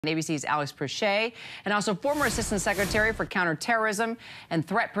ABC's Alex Presha, and also former Assistant Secretary for Counterterrorism and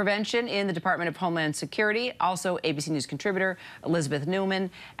Threat Prevention in the Department of Homeland Security, also ABC News contributor Elizabeth Newman.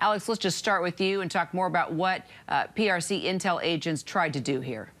 Alex, let's just start with you and talk more about what PRC intel agents tried to do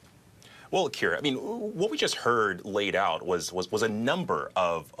here. Well, Kira, I mean, what we just heard laid out was a number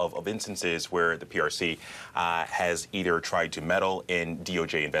of instances where the PRC has either tried to meddle in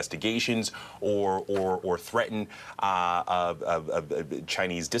DOJ investigations or threaten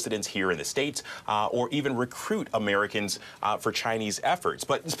Chinese dissidents here in the States, or even recruit Americans for Chinese efforts.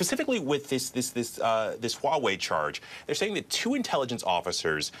 But specifically with this Huawei charge, they're saying that two intelligence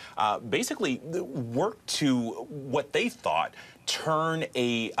officers basically worked to what they thought turn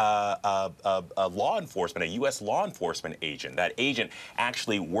a law enforcement, a U.S. law enforcement agent, that agent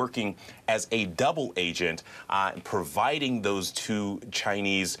actually working as a double agent, providing those two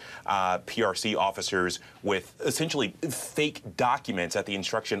Chinese PRC officers with essentially fake documents at the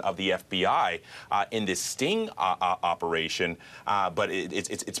instruction of the FBI in this sting operation. But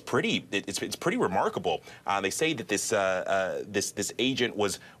it's pretty remarkable. They say that this agent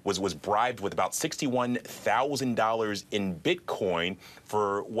was bribed with about $61,000 in Bitcoin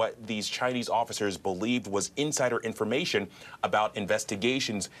for what these Chinese officers believed was insider information about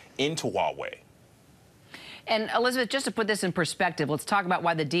investigations into Huawei. And Elizabeth, just to put this in perspective, let's talk about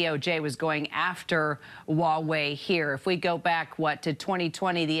why the DOJ was going after Huawei here. If we go back, to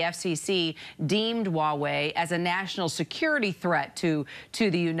 2020, the FCC deemed Huawei as a national security threat to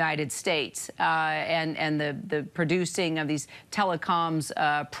the United States, and the producing of these telecoms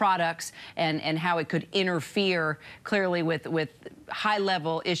products and how it could interfere clearly with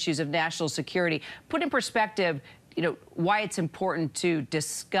high-level issues of national security. Put in perspective, why it's important to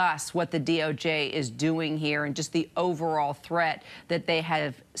discuss what the DOJ is doing here and just the overall threat that they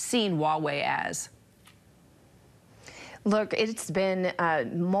have seen Huawei as. Look, it's been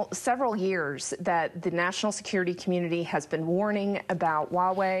several years that the national security community has been warning about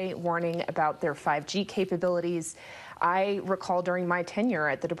Huawei, warning about their 5G capabilities. I recall during my tenure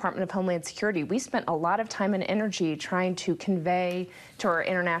at the Department of Homeland Security, we spent a lot of time and energy trying to convey to our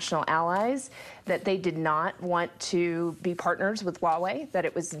international allies that they did not want to be partners with Huawei, that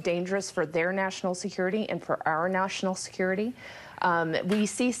it was dangerous for their national security and for our national security. We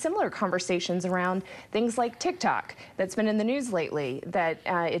see similar conversations around things like TikTok that's been in the news lately, that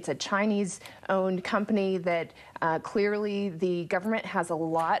it's a Chinese-owned company that clearly the government has a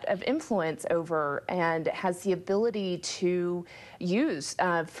lot of influence over and has the ability to use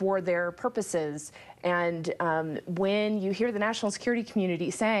for their purposes. And when you hear the national security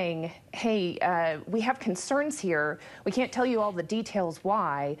community saying, hey, we have concerns here, we can't tell you all the details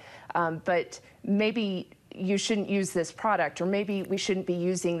why, but maybe you shouldn't use this product, or maybe we shouldn't be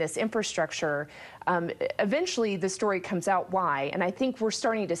using this infrastructure. Eventually, the story comes out why, and I think we're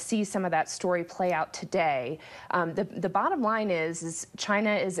starting to see some of that story play out today. The bottom line is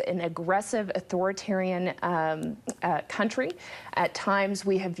China is an aggressive, authoritarian country. At times,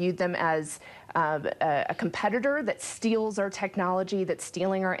 we have viewed them as a competitor that steals our technology, that's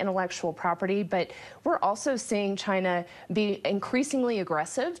stealing our intellectual property, but we're also seeing China be increasingly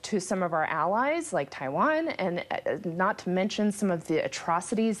aggressive to some of our allies like Taiwan, and not to mention some of the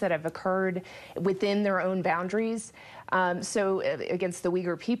atrocities that have occurred within their own boundaries, so against the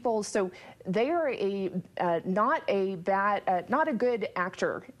Uyghur people. So they are not a good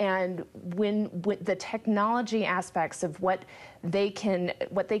actor, and when the technology aspects of what they can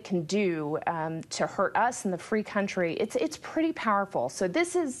do to hurt us in the free country, it's pretty powerful. So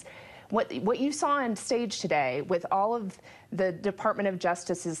this is what you saw on stage today with all of the Department of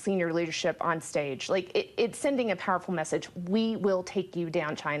Justice's senior leadership on stage. Like it's sending a powerful message. We will take you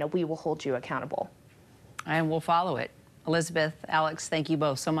down, China. We will hold you accountable. And we'll follow it. Elizabeth, Alex, thank you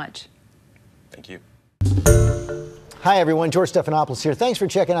both so much. Thank you. Hi, everyone. George Stephanopoulos here. Thanks for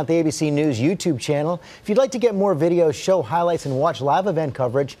checking out the ABC News YouTube channel. If you'd like to get more videos, show highlights, and watch live event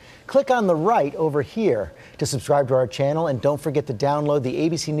coverage, click on the right over here to subscribe to our channel. And don't forget to download the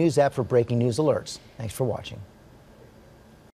ABC News app for breaking news alerts. Thanks for watching.